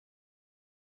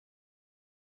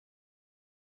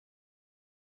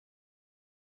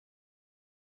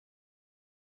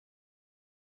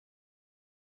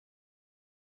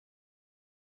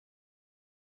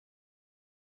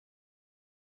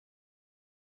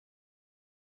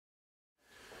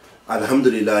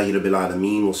Alhamdulillahi Rabbil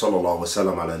Alameen wa sallallahu wa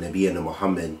sallam ala nabiyyina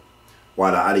Muhammad wa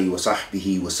ala alihi wa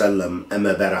sahbihi wa sallam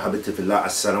amma ba'da. Habibti fillah,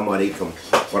 assalamu alaikum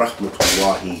wa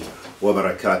rahmatullahi wa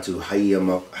barakatuh.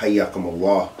 Hayyakum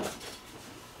Allah.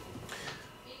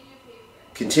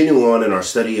 Continuing on in our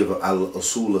study of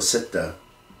Al-Usul Sitta,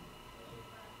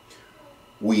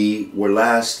 we were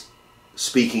last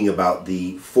speaking about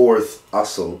the fourth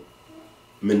asl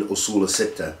min Usul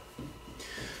Sitta,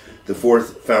 the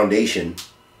fourth foundation.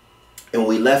 And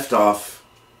we left off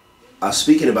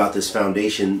speaking about this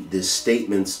foundation, the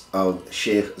statements of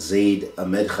Sheikh Zayd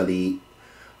Ahmed Khali,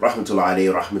 rahmatullah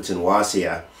alayhi rahmatan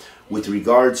wasi'ah, with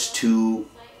regards to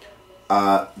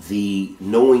the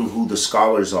knowing who the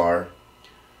scholars are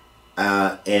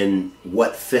and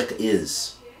what fiqh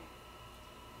is,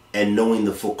 and knowing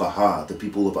the fuqaha, the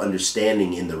people of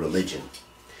understanding in the religion.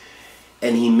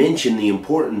 And he mentioned the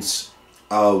importance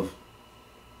of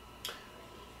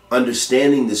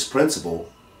understanding this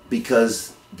principle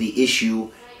because the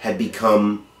issue had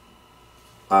become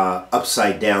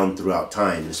upside down throughout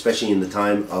time, especially in the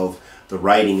time of the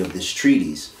writing of this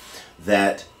treatise,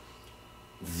 that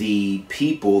the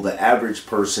people, the average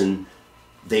person,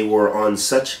 they were on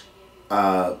such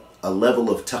a level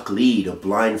of taqleed, of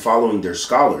blind following their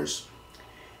scholars,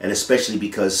 and especially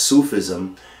because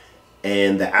Sufism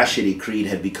and the Ashari creed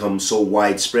had become so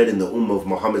widespread in the ummah of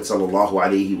Muhammad sallallahu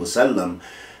alaihi wasallam,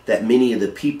 that many of the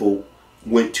people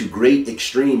went to great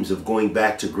extremes of going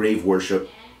back to grave worship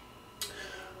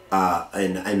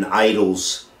and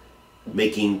idols,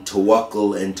 making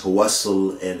tawakkul and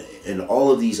tawassul and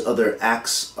all of these other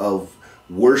acts of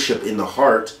worship in the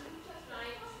heart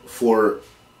for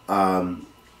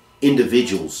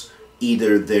individuals,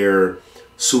 either their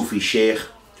Sufi sheikh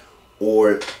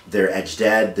or their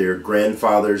ajdad, their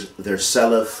grandfathers, their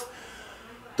Salaf,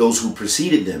 those who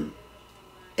preceded them.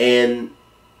 And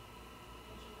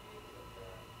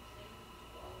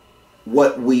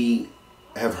what we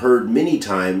have heard many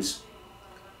times,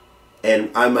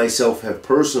 and I myself have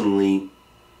personally,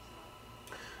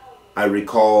 I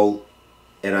recall,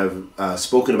 and I've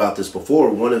spoken about this before,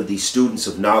 one of the students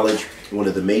of knowledge, one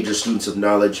of the major students of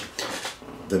knowledge,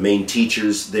 the main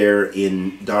teachers there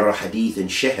in Dar Hadeeth in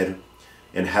Sheher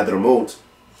and Hadramaut,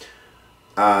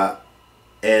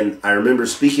 and I remember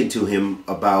speaking to him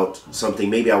about something.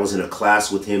 Maybe I was in a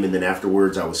class with him, and then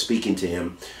afterwards I was speaking to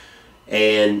him,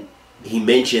 and he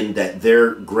mentioned that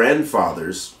their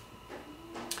grandfathers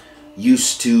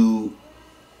used to,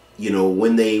 you know,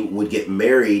 when they would get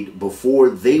married,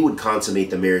 before they would consummate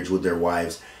the marriage with their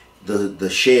wives, the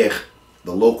sheikh,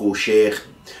 the local sheikh,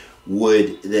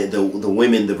 would, the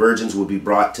women, the virgins, would be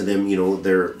brought to them, you know,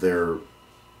 their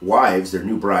wives, their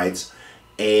new brides,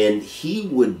 and he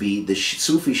would be, the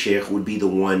Sufi sheikh would be the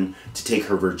one to take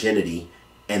her virginity,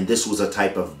 and this was a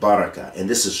type of barakah, and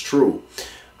this is true.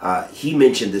 He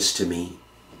mentioned this to me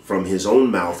from his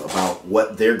own mouth about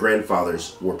what their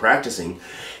grandfathers were practicing.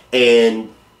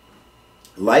 And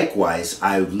likewise,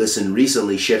 I've listened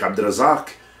recently, Sheikh Abdurazak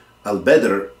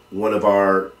Al-Badr, one of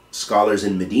our scholars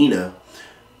in Medina,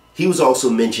 he was also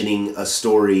mentioning a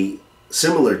story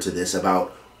similar to this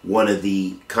about one of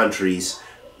the countries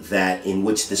that in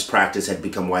which this practice had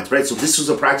become widespread. So this was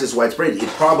a practice widespread. You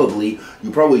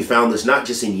probably found this not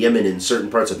just in Yemen, in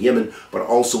certain parts of Yemen, but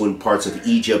also in parts of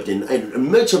Egypt and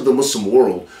much of the Muslim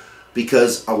world,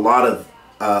 because a lot of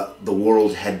the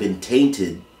world had been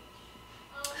tainted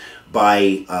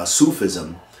by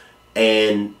Sufism,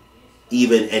 and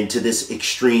to this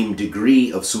extreme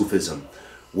degree of Sufism,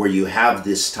 where you have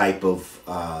this type of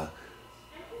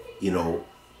you know,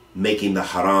 making the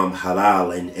haram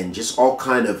halal, and just all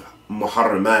kind of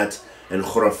muharramat and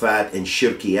khurafat and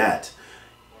shirkiyat,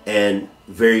 and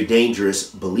very dangerous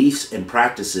beliefs and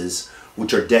practices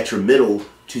which are detrimental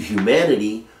to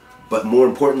humanity, but more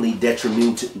importantly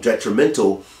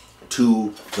detrimental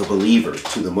to the believer,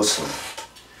 to the Muslim.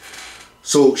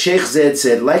 So Sheikh Zayd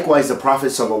said, likewise the Prophet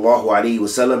sallallahu alaihi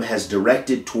wasallam has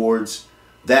directed towards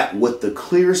that with the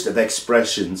clearest of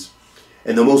expressions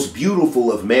and the most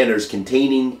beautiful of manners,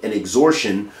 containing an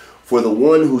exhortation for the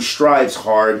one who strives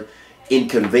hard in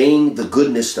conveying the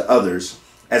goodness to others.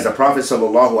 As the Prophet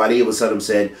sallallahu alaihi wasallam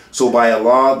said, so by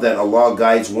Allah, that Allah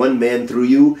guides one man through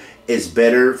you is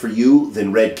better for you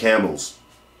than red camels.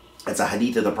 That's a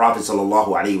hadith of the Prophet sallallahu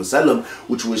alaihi wasallam,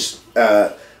 which was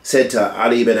said to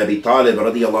Ali ibn Abi Talib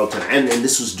radiyallahu ta'ala, and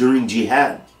this was during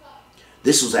jihad.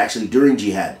 This was actually during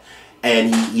jihad.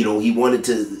 And he wanted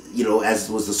to, as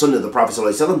was the sunnah of the Prophet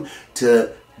ﷺ,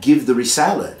 to give the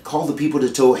risala, call the people to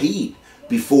tawheed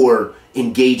before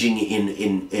engaging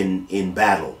in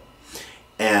battle.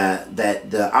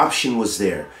 That the option was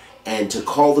there. and to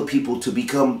call the people to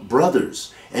become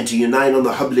brothers and to unite on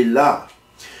the hablillah.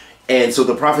 And so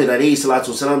the Prophet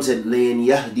ﷺ said, لَيَنْ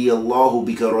يَهْدِيَ اللَّهُ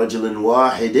بِكَ رَجُلٍ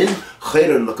وَاحِدٍ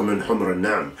خَيْرًا لَكَ مِنْ حُمْرِ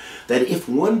النَّعَمِ. That if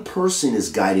one person is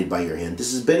guided by your hand,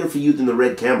 this is better for you than the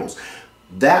red camels.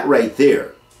 That right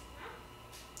there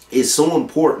is so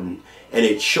important, and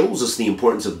it shows us the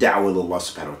importance of da'wah to Allah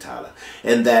subhanahu wa ta'ala.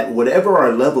 And that whatever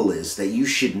our level is, that you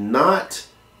should not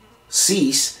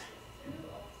cease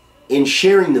in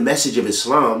sharing the message of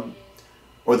Islam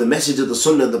or the message of the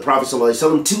Sunnah of the Prophet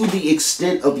ﷺ to the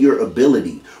extent of your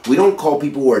ability. We don't call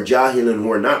people who are jahil and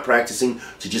who are not practicing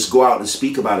to just go out and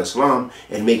speak about Islam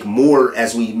and make more,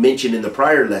 as we mentioned in the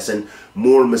prior lesson,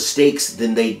 more mistakes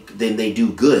than they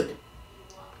do good.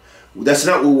 That's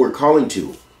not what we're calling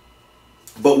to.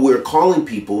 But we're calling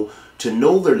people to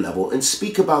know their level and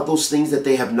speak about those things that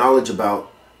they have knowledge about,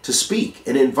 to speak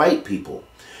and invite people.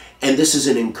 And this is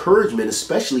an encouragement,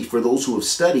 especially for those who have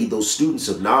studied, those students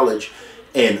of knowledge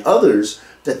and others,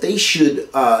 that they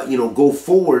should go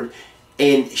forward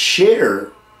and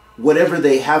share whatever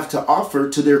they have to offer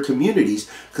to their communities,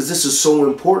 because this is so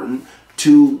important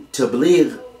to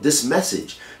tabligh this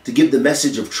message, to give the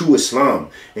message of true Islam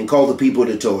and call the people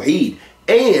to Tawheed.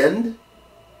 And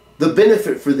the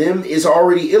benefit for them is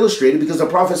already illustrated, because the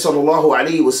Prophet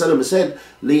ﷺ said,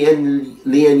 لِأَنْ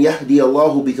يَهْدِيَ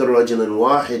اللَّهُ بِكَ رَجُلًا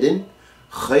وَاحِدٍ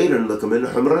خَيْرًا لَكَ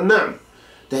مِنْ حُمْرِ النَّعَمِ.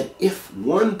 That if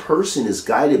one person is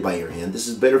guided by your hand, this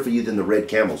is better for you than the red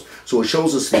camels. So it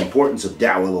shows us the importance of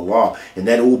da'wah to Allah, and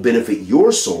that it will benefit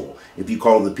your soul if you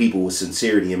call the people with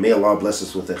sincerity. And may Allah bless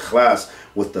us with ikhlas,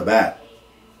 with tabat.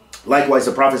 Likewise,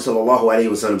 the Prophet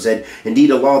ﷺ said, indeed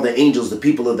Allah, the angels, the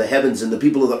people of the heavens and the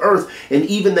people of the earth, and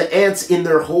even the ants in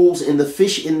their holes and the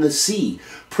fish in the sea,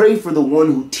 pray for the one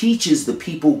who teaches the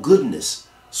people goodness,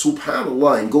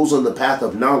 subhanallah, and goes on the path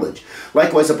of knowledge.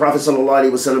 Likewise, the Prophet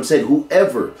ﷺ said,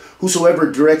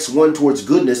 whosoever directs one towards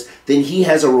goodness, then he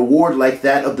has a reward like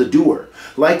that of the doer.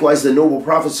 Likewise, the noble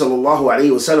Prophet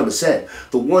ﷺ said,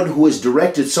 the one who has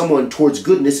directed someone towards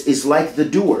goodness is like the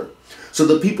doer. So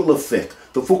the people of fiqh,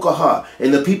 the fuqaha,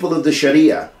 and the people of the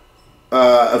sharia,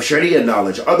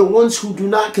 knowledge, are the ones who do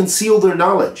not conceal their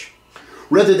knowledge.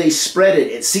 Rather, they spread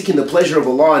it, seeking the pleasure of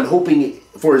Allah and hoping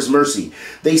for His mercy.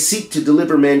 They seek to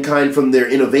deliver mankind from their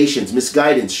innovations,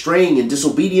 misguidance, straying, and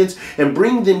disobedience, and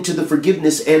bring them to the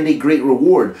forgiveness and a great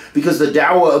reward, because the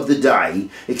da'wah of the da'i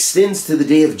extends to the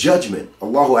day of judgment.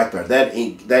 Allahu Akbar.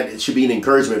 That should be an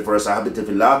encouragement for us, ahbati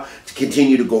fillah, to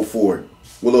continue to go forward.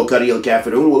 وَلَوْ كَرِيَ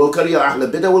الْكَافِرُونَ وَلَوْ كَرِيَ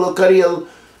أَهْلَ الْبِدْعِ وَلَوْ كَرِيَ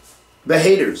the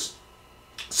haters.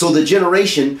 So the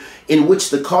generation in which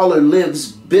the caller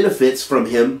lives benefits from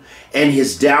him, and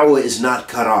his da'wah is not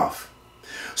cut off.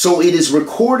 So it is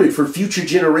recorded for future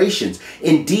generations.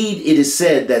 Indeed, it is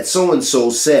said that so-and-so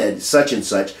said such and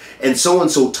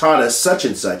so taught us such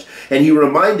and such. And he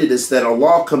reminded us that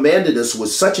Allah commanded us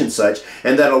with such and such,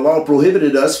 and that Allah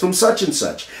prohibited us from such and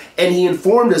such. And he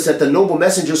informed us that the noble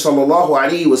Messenger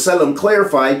ﷺ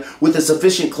clarified with a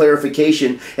sufficient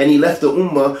clarification, and he left the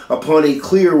ummah upon a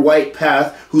clear white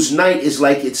path whose night is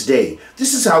like its day.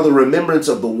 This is how the remembrance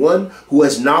of the one who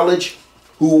has knowledge,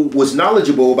 who was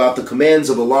knowledgeable about the commands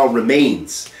of Allah,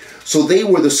 remains. So they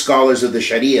were the scholars of the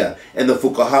Sharia and the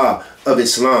fuqaha of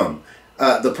Islam.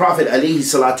 The Prophet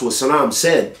ﷺ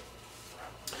said,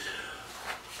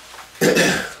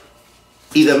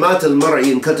 إذا مات المرء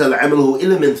انقطع عمله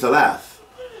إلا من ثلاث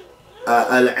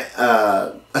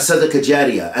الصدقة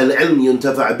جارية العلم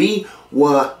ينتفع به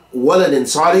وولد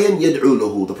صالح يدعو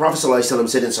له. The Prophet ﷺ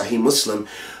said in Sahih Muslim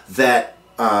that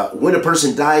when a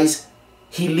person dies,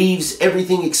 he leaves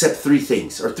everything except three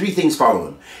things, or three things follow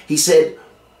him. He said,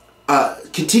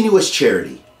 continuous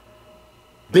charity,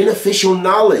 beneficial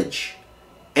knowledge,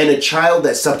 and a child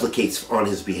that supplicates on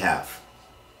his behalf.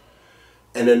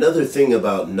 And another thing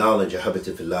about knowledge,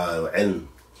 ahbati fillah, or ilm,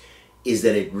 is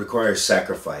that it requires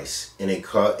sacrifice, and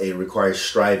it requires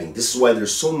striving. This is why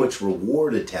there's so much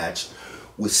reward attached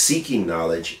with seeking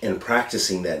knowledge and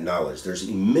practicing that knowledge. There's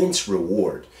immense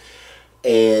reward.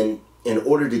 And in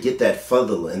order to get that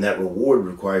fadl and that reward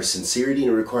requires sincerity,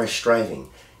 and it requires striving.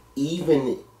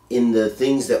 Even in the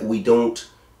things that we don't,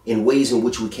 in ways in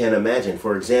which we can't imagine.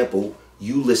 For example,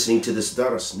 you listening to this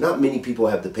dars. Not many people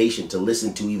have the patience to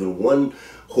listen to even one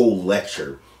whole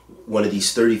lecture, one of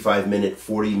these 35-minute,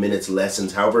 40 minutes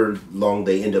lessons, however long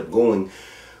they end up going.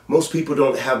 Most people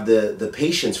don't have the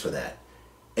patience for that.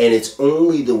 And it's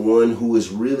only the one who is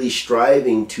really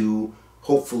striving to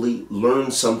hopefully learn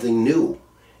something new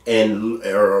and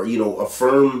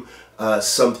affirm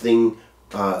something,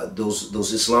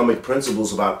 those Islamic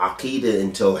principles about Aqidah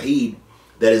and Tawheed,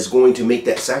 that is going to make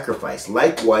that sacrifice.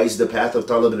 Likewise, the path of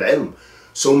Talab al-Ilm.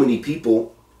 So many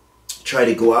people try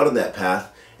to go out on that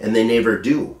path and they never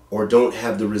do, or don't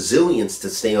have the resilience to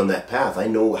stay on that path. I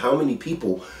know how many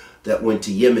people that went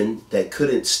to Yemen that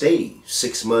couldn't stay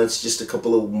 6 months, just a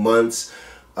couple of months,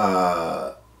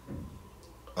 a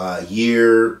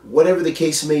year, whatever the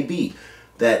case may be,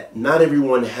 that not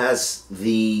everyone has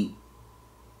the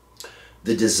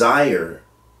desire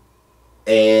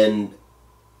and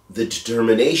the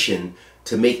determination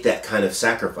to make that kind of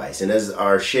sacrifice. And as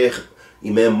our Sheikh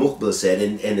Imam Muqbil said,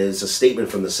 and it's a statement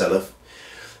from the Salaf,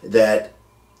 that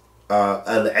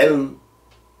al-ilm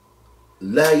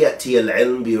la ya'ti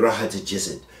al-ilm bi rahat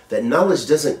al-jasad, that knowledge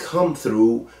doesn't come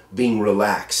through being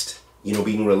relaxed,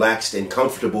 being relaxed and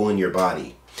comfortable in your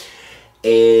body.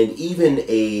 And even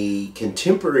a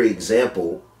contemporary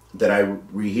example that I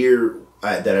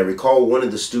recall one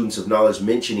of the students of knowledge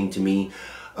mentioning to me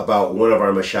about one of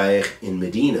our mashayikh in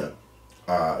Medina,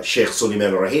 Sheikh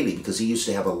Suleiman Raheli, because he used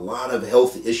to have a lot of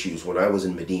health issues when I was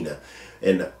in Medina.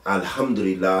 And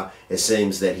alhamdulillah, it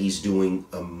seems that he's doing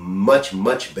much,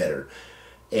 much better.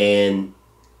 And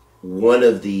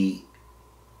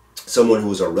someone who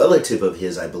was a relative of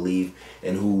his, I believe,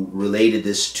 and who related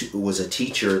this to, was a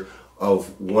teacher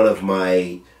of one of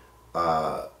my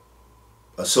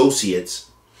associates,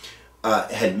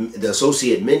 the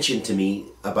associate mentioned to me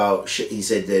about, he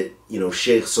said that,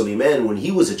 Sheikh Suleiman, when he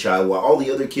was a child, while all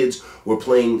the other kids were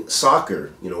playing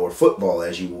soccer, or football,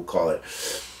 as you will call it,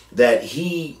 that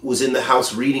he was in the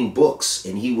house reading books,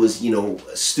 and he was,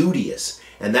 studious.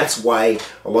 And that's why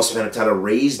Allah subhanahu wa ta'ala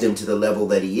raised him to the level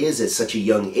that he is at such a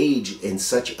young age, in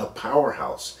such a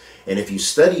powerhouse. And if you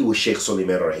study with Sheikh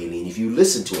Suleiman Raheli, and if you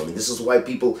listen to him, and this is why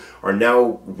people are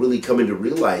now really coming to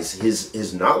realize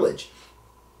his knowledge.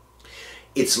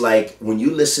 It's like when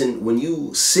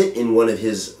you sit in one of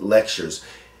his lectures,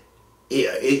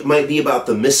 it might be about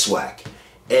the miswak,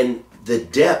 and the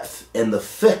depth and the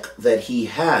fiqh that he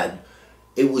had,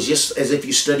 it was just as if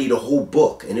you studied a whole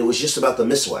book, and it was just about the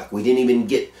miswak. We didn't even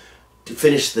get to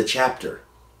finish the chapter.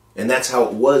 And that's how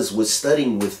it was with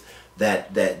studying with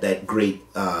that great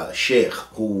sheikh,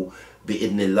 who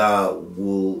bi'idnillah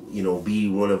will be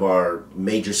one of our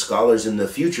major scholars in the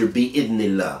future,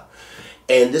 bi'idnillah.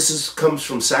 And this comes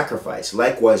from sacrifice.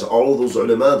 Likewise, all of those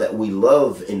ulemah that we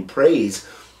love and praise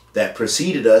that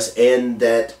preceded us and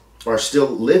that are still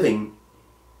living,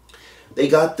 they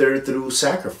got there through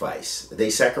sacrifice. They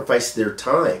sacrificed their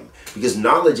time, because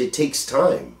knowledge, it takes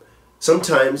time.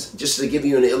 Sometimes, just to give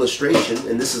you an illustration,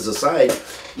 and this is aside,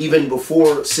 even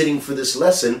before sitting for this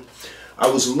lesson, I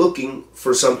was looking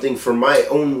for something for my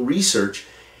own research,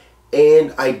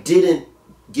 and I didn't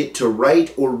get to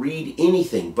write or read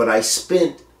anything, but I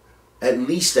spent at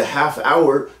least a half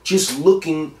hour just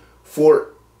looking for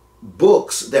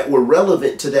books that were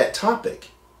relevant to that topic.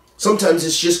 Sometimes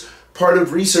it's just part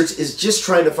of research is just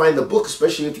trying to find the book,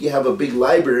 especially if you have a big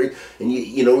library and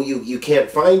you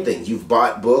can't find things. You've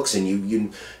bought books and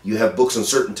you have books on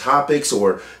certain topics,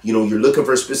 or you're looking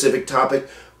for a specific topic.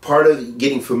 Part of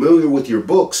getting familiar with your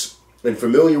books and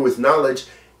familiar with knowledge,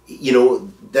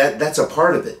 that's a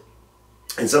part of it.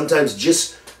 And sometimes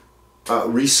just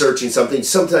researching something,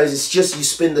 sometimes it's just you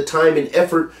spend the time and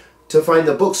effort to find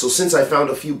the book. So since I found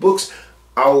a few books,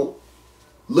 I'll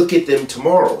look at them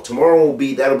tomorrow.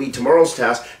 That'll be tomorrow's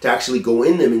task, to actually go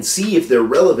in them and see if they're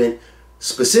relevant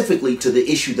specifically to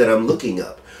the issue that I'm looking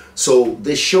up. So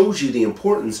this shows you the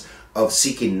importance of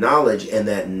seeking knowledge, and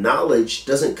that knowledge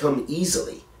doesn't come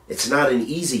easily. It's not an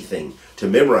easy thing to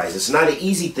memorize. It's not an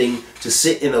easy thing to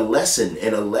sit in a lesson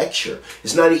and a lecture.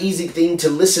 It's not an easy thing to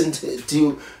listen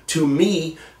to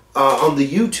me on the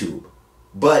YouTube.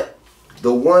 But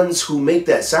the ones who make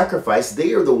that sacrifice,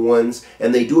 they are the ones,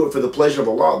 and they do it for the pleasure of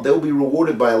Allah. They'll be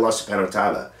rewarded by Allah subhanahu wa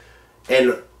ta'ala.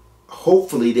 And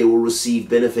hopefully they will receive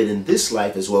benefit in this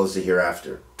life as well as the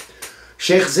hereafter.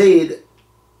 Sheikh Zayd,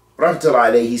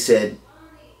 rahmatullahi alayhi, he said,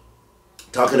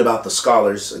 talking about the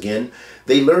scholars again,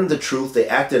 they learned the truth, they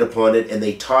acted upon it, and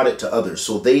they taught it to others.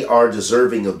 So they are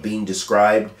deserving of being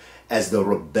described as the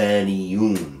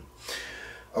Rabbaniyun,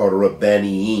 or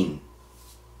Rabbaniyin.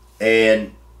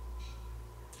 And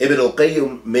Ibn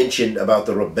al-Qayyim mentioned about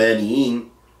the Rabbaniyin,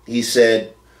 he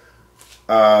said,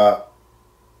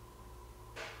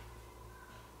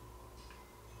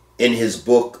 in his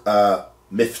book,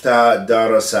 Miftah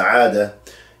Dar Sa'ada,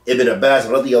 Ibn Abbas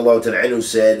radiyallahu ta'ala anhu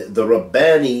said, the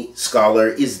Rabbani scholar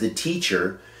is the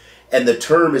teacher, and the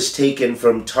term is taken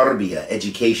from tarbiyah,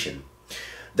 education.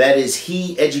 That is,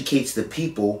 he educates the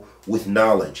people with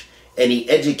knowledge, and he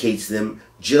educates them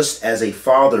just as a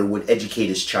father would educate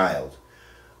his child.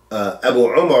 Abu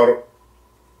Umar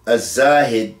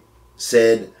Az-Zahid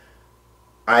said,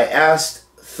 I asked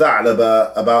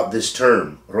Tha'laba about this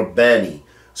term, Rabbani.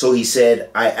 So he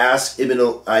said, I asked Ibn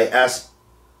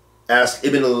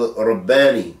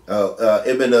al-Rabbani,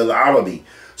 Ibn al-Arabi.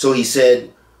 So he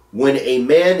said, when a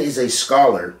man is a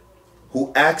scholar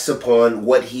who acts upon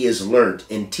what he has learnt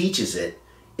and teaches it,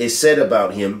 is said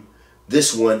about him,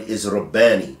 this one is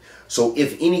Rabbani. So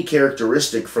if any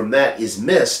characteristic from that is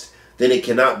missed, then it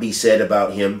cannot be said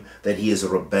about him that he is a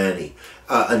Rabbani.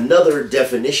 Another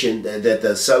definition that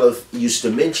the Salaf used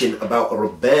to mention about a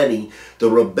Rabbani, the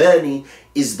Rabbani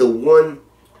is the one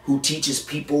who teaches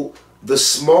people the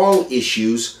small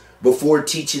issues before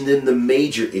teaching them the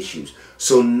major issues.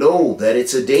 So know that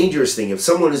it's a dangerous thing. If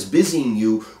someone is busying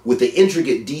you with the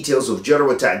intricate details of Jarh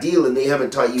wa Ta'dil and they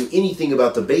haven't taught you anything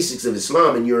about the basics of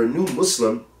Islam and you're a new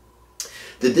Muslim,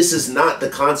 that this is not the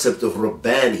concept of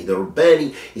Rabbani. The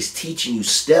Rabbani is teaching you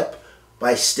step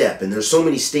by step. And there's so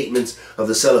many statements of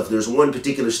the Salaf. There's one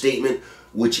particular statement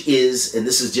which is, and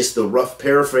this is just the rough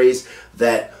paraphrase,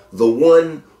 that the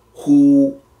one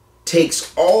who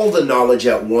takes all the knowledge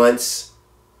at once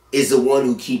is the one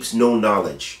who keeps no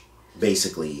knowledge,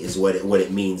 basically, is what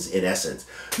it means in essence.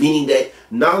 Meaning that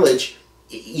knowledge,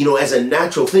 you know, as a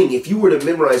natural thing, if you were to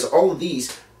memorize all of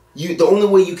these, the only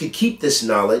way you could keep this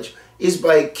knowledge is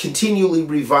by continually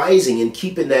revising and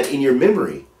keeping that in your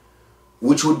memory,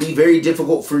 which would be very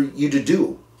difficult for you to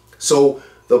do. So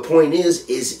the point is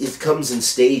it comes in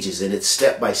stages and it's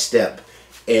step by step.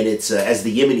 And it's, as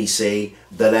the Yemenis say,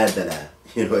 dala dala.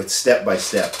 You know, it's step by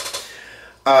step.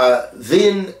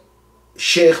 Then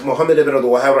Sheikh Muhammad ibn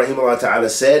Abdul Wahhab rahimahullah ta'ala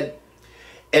said,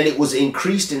 and it was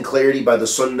increased in clarity by the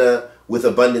Sunnah with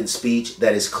abundant speech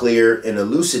that is clear and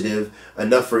elucidative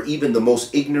enough for even the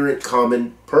most ignorant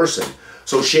common person.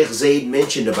 So Sheikh Zayd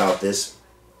mentioned about this.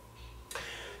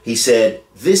 He said,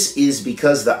 this is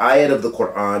because the ayat of the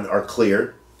Quran are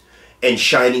clear and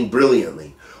shining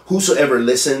brilliantly. Whosoever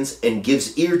listens and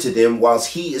gives ear to them while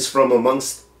he is from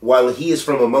amongst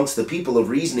the people of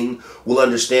reasoning will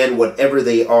understand whatever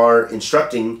they are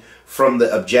instructing from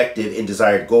the objective and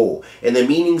desired goal. And the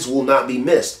meanings will not be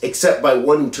missed, except by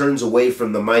one who turns away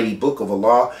from the mighty book of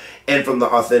Allah and from the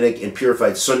authentic and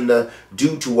purified Sunnah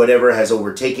due to whatever has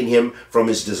overtaken him from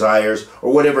his desires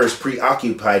or whatever has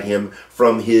preoccupied him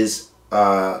from his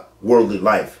worldly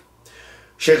life.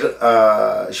 Sheikh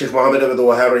Muhammad ibn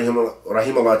Wahhab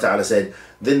rahimahullah ta'ala said,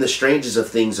 then the strangest of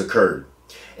things occurred,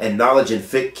 and knowledge and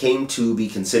fiqh came to be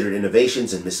considered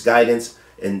innovations and misguidance,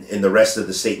 and the rest of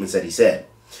the statements that he said.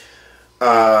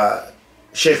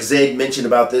 Sheikh Zayd mentioned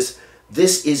about this.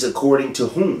 This is according to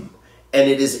whom, and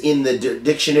it is in the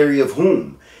dictionary of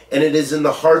whom, and it is in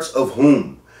the hearts of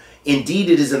whom. Indeed,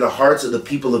 it is in the hearts of the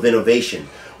people of innovation,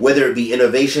 whether it be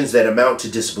innovations that amount to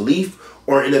disbelief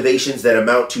or innovations that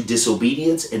amount to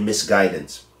disobedience and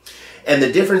misguidance. And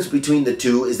the difference between the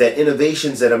two is that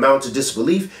innovations that amount to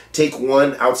disbelief take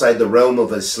one outside the realm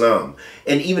of Islam,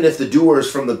 and even if the doer is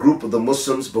from the group of the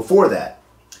Muslims before that.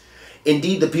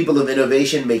 Indeed, the people of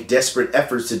innovation make desperate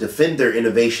efforts to defend their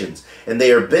innovations, and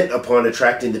they are bent upon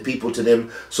attracting the people to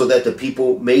them so that the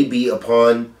people may be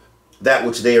upon that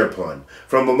which they are upon.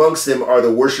 From amongst them are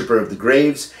the worshipper of the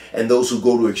graves, and those who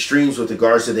go to extremes with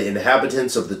regards to the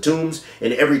inhabitants of the tombs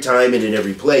in every time and in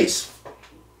every place.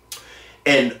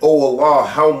 And, O Allah,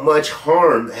 how much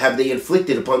harm have they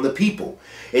inflicted upon the people?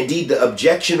 Indeed, the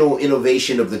objectionable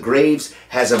innovation of the graves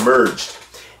has emerged,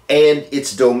 and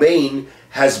its domain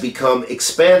has become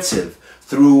expansive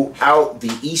throughout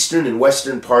the eastern and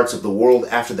western parts of the world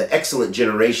after the excellent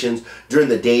generations during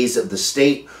the days of the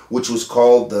state, which was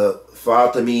called the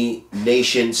Fatimi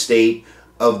nation state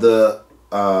of the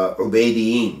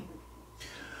Ubaydiyin.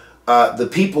 The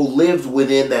people lived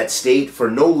within that state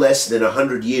for no less than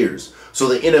 100 years. So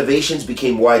the innovations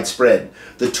became widespread.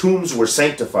 The tombs were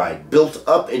sanctified, built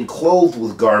up and clothed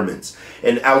with garments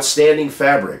and outstanding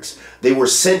fabrics. They were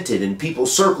scented and people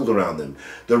circled around them.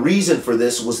 The reason for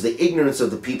this was the ignorance of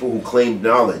the people who claimed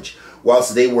knowledge,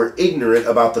 whilst they were ignorant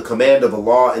about the command of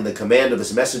Allah and the command of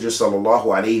His Messenger sallallahu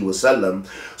alaihi wasallam.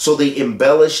 So they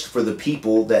embellished for the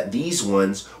people that these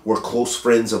ones were close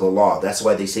friends of Allah. That's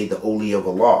why they say the awliya of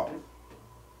Allah,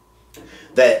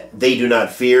 that they do not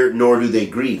fear nor do they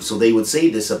grieve. So they would say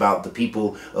this about the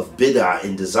people of bid'ah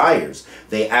and desires.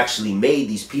 They actually made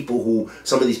these people who,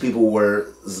 some of these people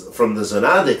were from the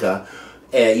Zanadika,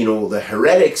 you know, the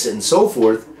heretics and so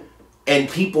forth, and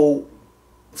people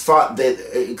thought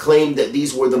that, claimed that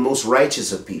these were the most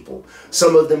righteous of people.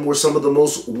 Some of them were some of the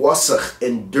most wasakh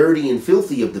and dirty and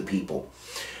filthy of the people.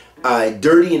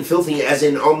 Dirty and filthy as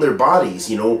in on their bodies,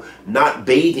 you know, not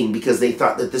bathing because they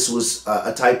thought that this was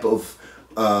a type of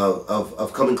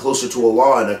coming closer to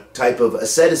Allah and a type of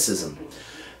asceticism.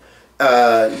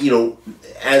 you know,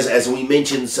 as we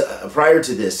mentioned prior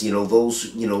to this, you know,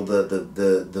 those, you know,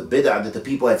 the bid'ah, that the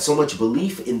people had so much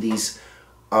belief in these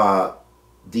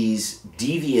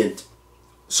deviant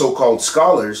so-called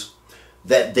scholars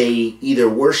that they either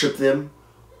worshiped them,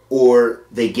 or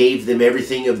they gave them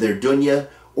everything of their dunya,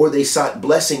 or they sought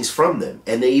blessings from them.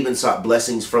 And they even sought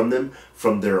blessings from them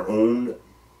from their own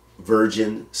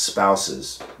virgin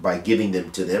spouses by giving them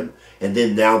to them. And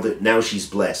then now she's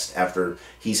blessed after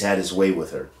he's had his way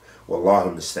with her.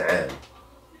 Wallahu musta'an.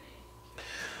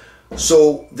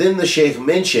 So then the Shaykh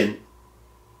mentioned,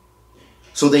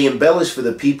 so they embellish for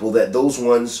the people that those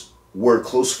ones were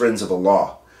close friends of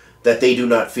Allah, that they do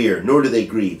not fear, nor do they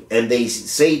grieve. And they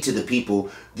say to the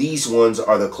people, these ones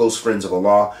are the close friends of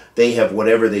Allah. They have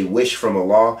whatever they wish from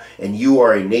Allah, and you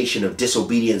are a nation of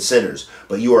disobedient sinners,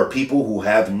 but you are people who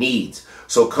have needs.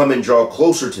 So come and draw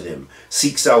closer to them,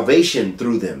 seek salvation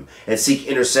through them, and seek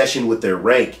intercession with their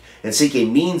rank, and seek a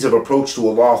means of approach to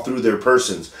Allah through their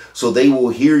persons, so they will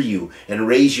hear you and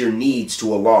raise your needs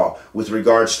to Allah with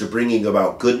regards to bringing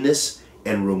about goodness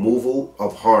and removal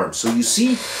of harm. So you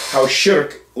see how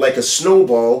shirk, like a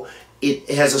snowball, it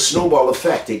has a snowball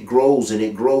effect. It grows and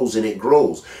it grows and it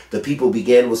grows. The people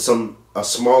began with a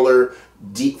smaller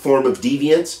form of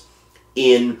deviance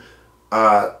in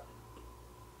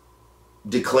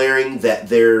declaring that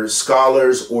their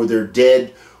scholars or their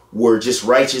dead were just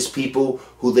righteous people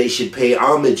who they should pay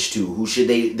homage to, who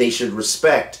they should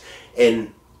respect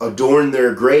and adorn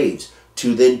their graves,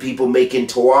 to then people making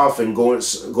tawaf and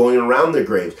going around their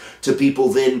graves, to people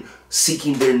then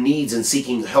seeking their needs and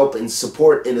seeking help and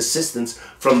support and assistance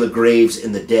from the graves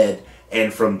and the dead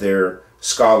and from their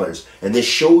scholars. And this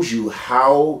shows you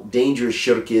how dangerous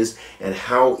shirk is and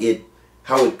how it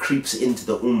creeps into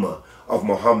the ummah of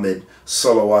Muhammad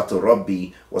salawatu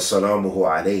rabbi wa salamuhu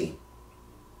alayhi.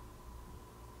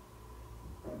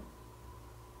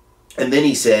 And then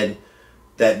he said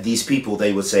that these people,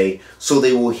 they would say, so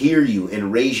they will hear you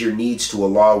and raise your needs to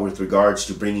Allah with regards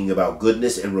to bringing about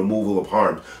goodness and removal of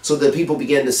harm. So the people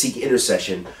began to seek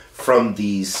intercession from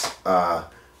these,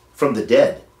 from the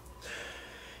dead.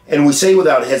 And we say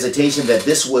without hesitation that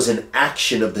this was an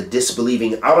action of the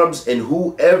disbelieving Arabs and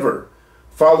whoever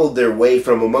followed their way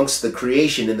from amongst the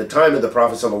creation in the time of the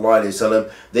Prophet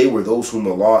ﷺ. They were those whom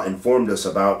Allah informed us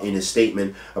about in his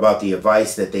statement about the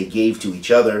advice that they gave to each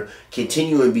other.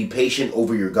 Continue and be patient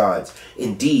over your gods.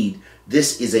 Indeed,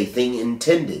 this is a thing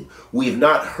intended. We have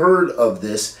not heard of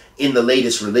this in the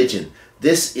latest religion.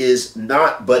 This is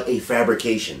not but a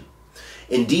fabrication.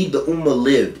 Indeed, the Ummah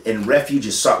lived and refuge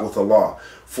is sought with Allah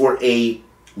for a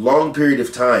long period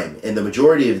of time, and the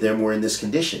majority of them were in this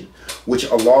condition, which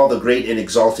Allah the Great and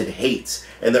Exalted hates.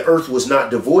 And the earth was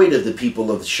not devoid of the people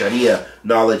of Sharia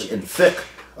knowledge and fiqh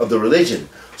of the religion.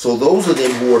 So those of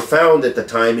them who were found at the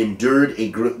time endured a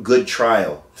good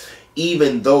trial,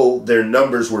 even though their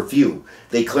numbers were few.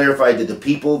 They clarified to the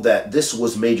people that this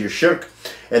was major shirk,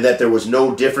 and that there was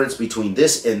no difference between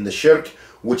this and the shirk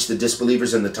which the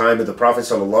disbelievers in the time of the Prophet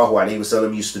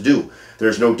ﷺ used to do. There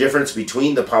is no difference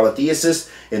between the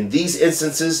polytheists in these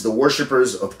instances, the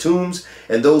worshippers of tombs,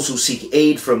 and those who seek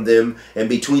aid from them, and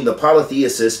between the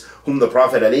polytheists whom the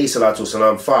Prophet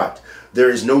ﷺ fought. There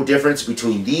is no difference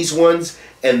between these ones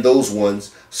and those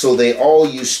ones. So they all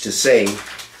used to say,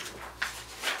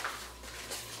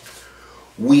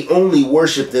 we only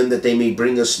worship them that they may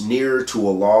bring us nearer to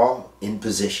Allah in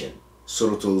position.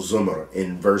 Surah Al-Zumar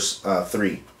in verse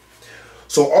 3.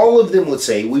 So all of them would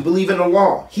say, we believe in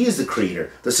Allah. He is the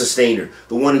creator, the sustainer,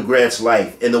 the one who grants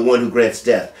life, and the one who grants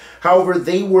death. However,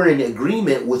 they were in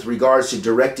agreement with regards to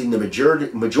directing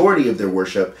the majority of their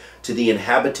worship to the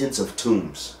inhabitants of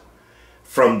tombs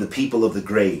from the people of the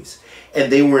graves. And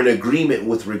they were in agreement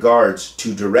with regards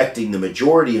to directing the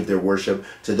majority of their worship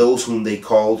to those whom they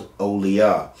called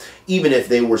awliya, even if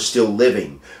they were still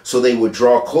living. So they would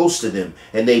draw close to them,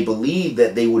 and they believed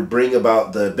that they would bring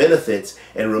about the benefits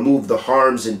and remove the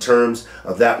harms in terms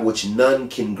of that which none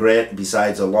can grant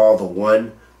besides Allah, the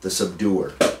one, the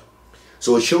subduer.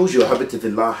 So it shows you,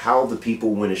 Hadeeth, how the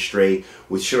people went astray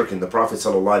with shirk. And the Prophet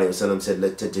ﷺ said,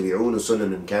 لَتَتَّبِعُونَ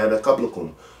سُنَنًا كَانَ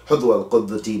قَبْلَكُمْ حُذْوَ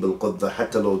الْقُدَّةِ بِالْقُدَّةِ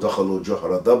حَتَّى لَوْ دَخَلُوا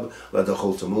جُحْرَ ضَبٍّ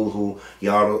لَدَخَلْتُمُوهُ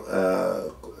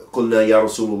قُلْنَا يَا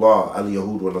رَسُولُ اللَّهِ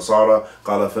الْيَهُودُ وَالنَّصَارَى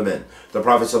قَالَ فَمَنْ. The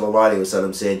Prophet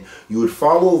ﷺ said, you would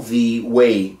follow the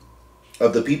way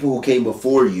of the people who came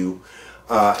before you,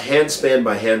 handspan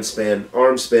by handspan,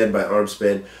 armspan by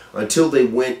armspan, until they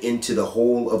went into the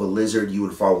hole of a lizard, you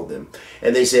would follow them.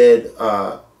 And they said,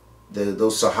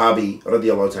 those Sahabi,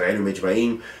 radiallahu ta'ala anhum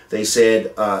ajma'in, they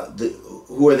said,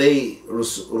 who are they,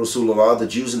 Rasulullah, the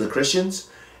Jews and the Christians?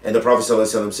 And the Prophet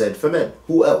ﷺ said, Faman,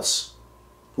 who else?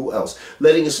 Who else?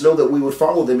 Letting us know that we would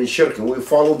follow them in shirk and we would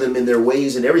follow them in their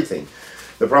ways and everything.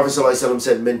 The Prophet ﷺ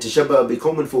said, "Men tashabbaha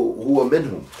biqawmin fahuwa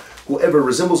minhum." Whoever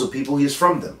resembles a people, he is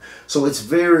from them. So it's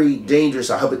very dangerous,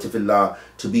 ahabati fillah,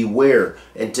 to beware,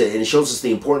 and it shows us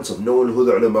the importance of knowing who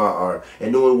the ulama are,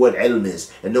 and knowing what ilm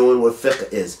is, and knowing what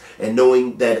fiqh is, and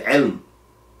knowing that ilm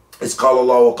is qala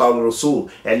Allah wa qala Rasul,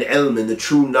 and ilm and the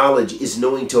true knowledge is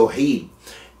knowing tawheed,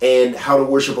 and how to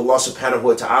worship Allah subhanahu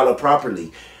wa ta'ala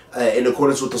properly, in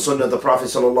accordance with the sunnah of the Prophet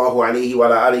sallallahu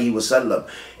alaihi wasallam,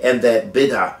 and that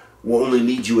bid'ah will only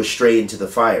lead you astray into the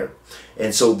fire.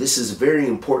 And so this is very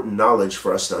important knowledge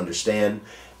for us to understand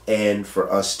and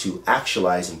for us to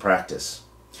actualize and practice.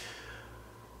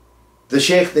 The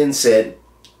Shaykh then said,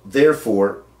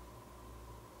 therefore,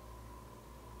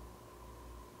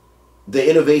 the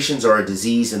innovations are a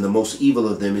disease, and the most evil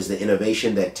of them is the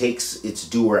innovation that takes its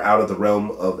doer out of the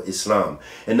realm of Islam.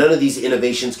 And none of these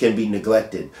innovations can be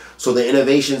neglected. So the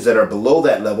innovations that are below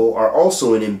that level are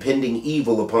also an impending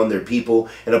evil upon their people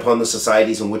and upon the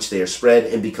societies in which they are spread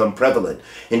and become prevalent.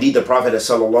 Indeed, the Prophet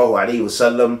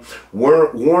ﷺ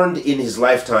warned in his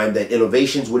lifetime that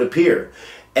innovations would appear,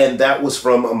 and that was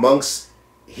from amongst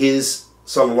his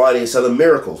sallallahu alayhi wa sallam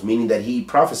miracles, meaning that he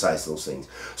prophesied those things.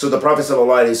 So the Prophet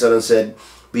sallallahu alayhi wa sallam said,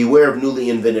 beware of newly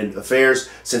invented affairs,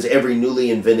 since every newly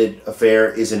invented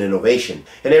affair is an innovation,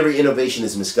 and every innovation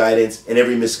is misguidance, and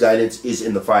every misguidance is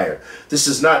in the fire. This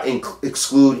does not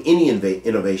exclude any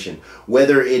innovation,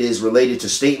 whether it is related to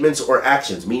statements or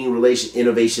actions, meaning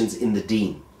innovations in the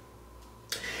deen.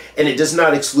 And it does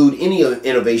not exclude any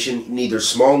innovation, neither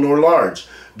small nor large,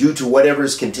 due to whatever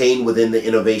is contained within the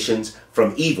innovations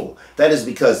from evil. That is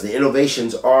because the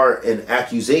innovations are an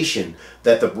accusation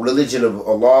that the religion of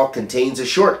Allah contains a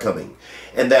shortcoming,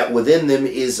 and that within them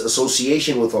is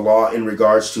association with Allah in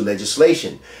regards to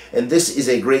legislation. And this is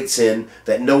a great sin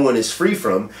that no one is free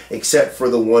from except for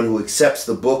the one who accepts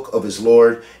the book of his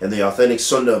Lord and the authentic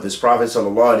sunnah of his Prophet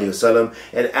ﷺ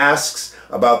and asks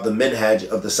about the minhaj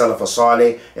of the Salaf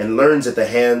as-Salih and learns at the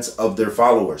hands of their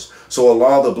followers. So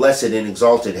Allah the Blessed and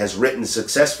Exalted has written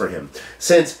success for him,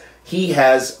 since he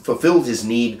has fulfilled his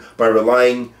need by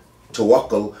relying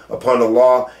tawakkul upon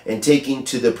Allah and taking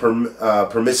to the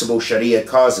permissible Sharia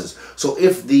causes. So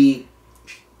if the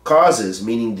causes,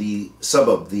 meaning the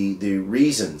sabab, the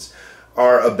reasons,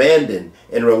 are abandoned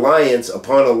in reliance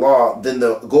upon Allah, then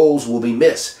the goals will be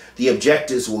missed. The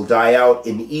objectives will die out,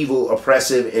 and evil,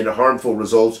 oppressive, and harmful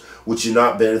results which do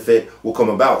not benefit will come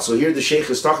about. So here the Shaykh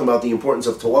is talking about the importance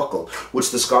of tawakkul, which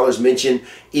the scholars mention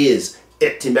is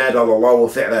i'timad ala Allah wa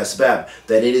fi'l asbab,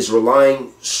 that it is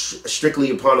relying strictly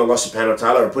upon Allah subhanahu wa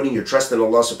ta'ala, or putting your trust in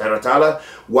Allah subhanahu wa ta'ala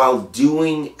while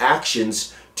doing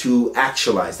actions to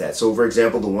actualize that. So for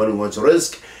example, the one who wants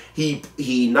rizq,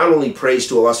 he not only prays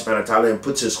to Allah subhanahu wa ta'ala and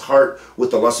puts his heart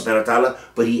with Allah subhanahu wa ta'ala,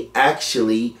 but he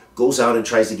actually goes out and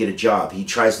tries to get a job. He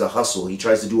tries to hustle. He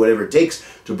tries to do whatever it takes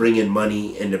to bring in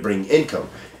money and to bring income.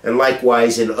 And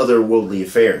likewise in other worldly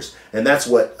affairs. And that's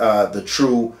what the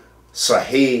true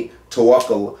sahih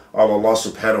tawakkul on Allah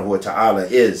subhanahu wa ta'ala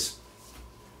is.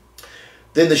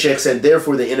 Then the Shaykh said,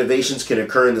 therefore the innovations can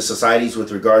occur in the societies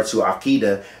with regards to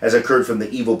Aqidah, as occurred from the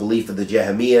evil belief of the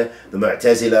Jahmiyyah, the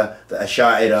Mu'tazila, the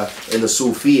Asha'ira, and the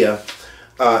Sufiya.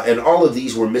 And all of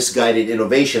these were misguided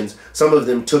innovations. Some of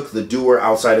them took the doer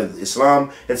outside of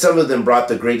Islam, and some of them brought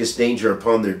the greatest danger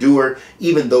upon their doer,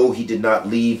 even though he did not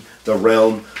leave the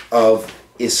realm of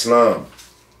Islam.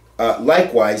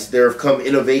 Likewise, there have come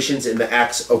innovations in the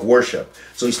acts of worship.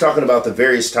 So he's talking about the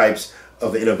various types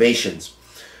of innovations.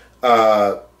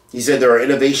 He said there are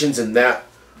innovations in that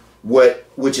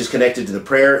which is connected to the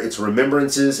prayer, its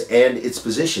remembrances, and its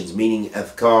positions, meaning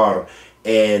adhkar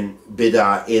and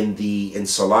bid'ah in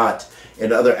salat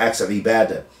and other acts of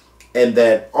ibadah, and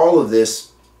that all of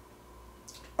this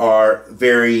are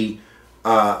very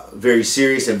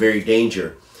serious and very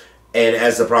dangerous. And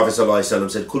as the Prophet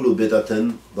ﷺ said, kullu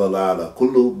bid'atin dalala,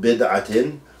 kullu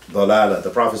bid'atin dalala.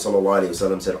 The Prophet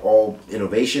ﷺ said all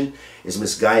innovation is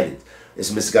misguided.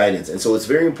 It's misguidance. And so it's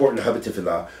very important, Hadeeth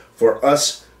fillah, for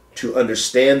us to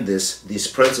understand these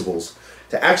principles,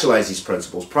 to actualize these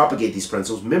principles, propagate these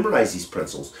principles, memorize these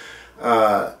principles,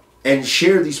 and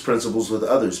share these principles with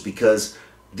others, because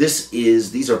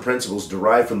these are principles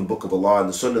derived from the Book of Allah and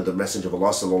the Sunnah of the Messenger of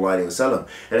Allah sallallahu alaihi wasallam.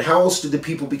 And how else do the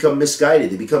people become misguided?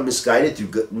 They become misguided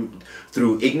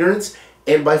through ignorance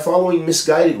and by following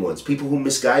misguided ones, people who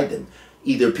misguide them.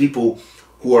 Either people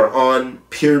who are on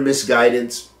pure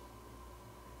misguidance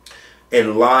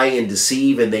and lie and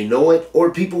deceive and they know it,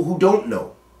 or people who don't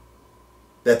know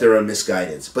that they're on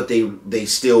misguidance, but they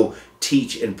still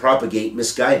teach and propagate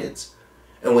misguidance.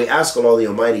 And we ask Allah the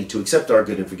Almighty to accept our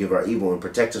good and forgive our evil and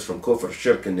protect us from kufr,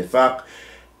 shirk, and nifaq,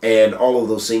 and all of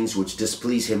those things which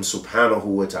displease Him subhanahu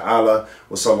wa ta'ala.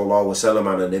 Wa sallallahu wa sallam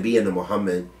ala nabiyyina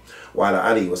Muhammad wa ala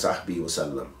alihi wa sahbihi wa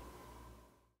sallam.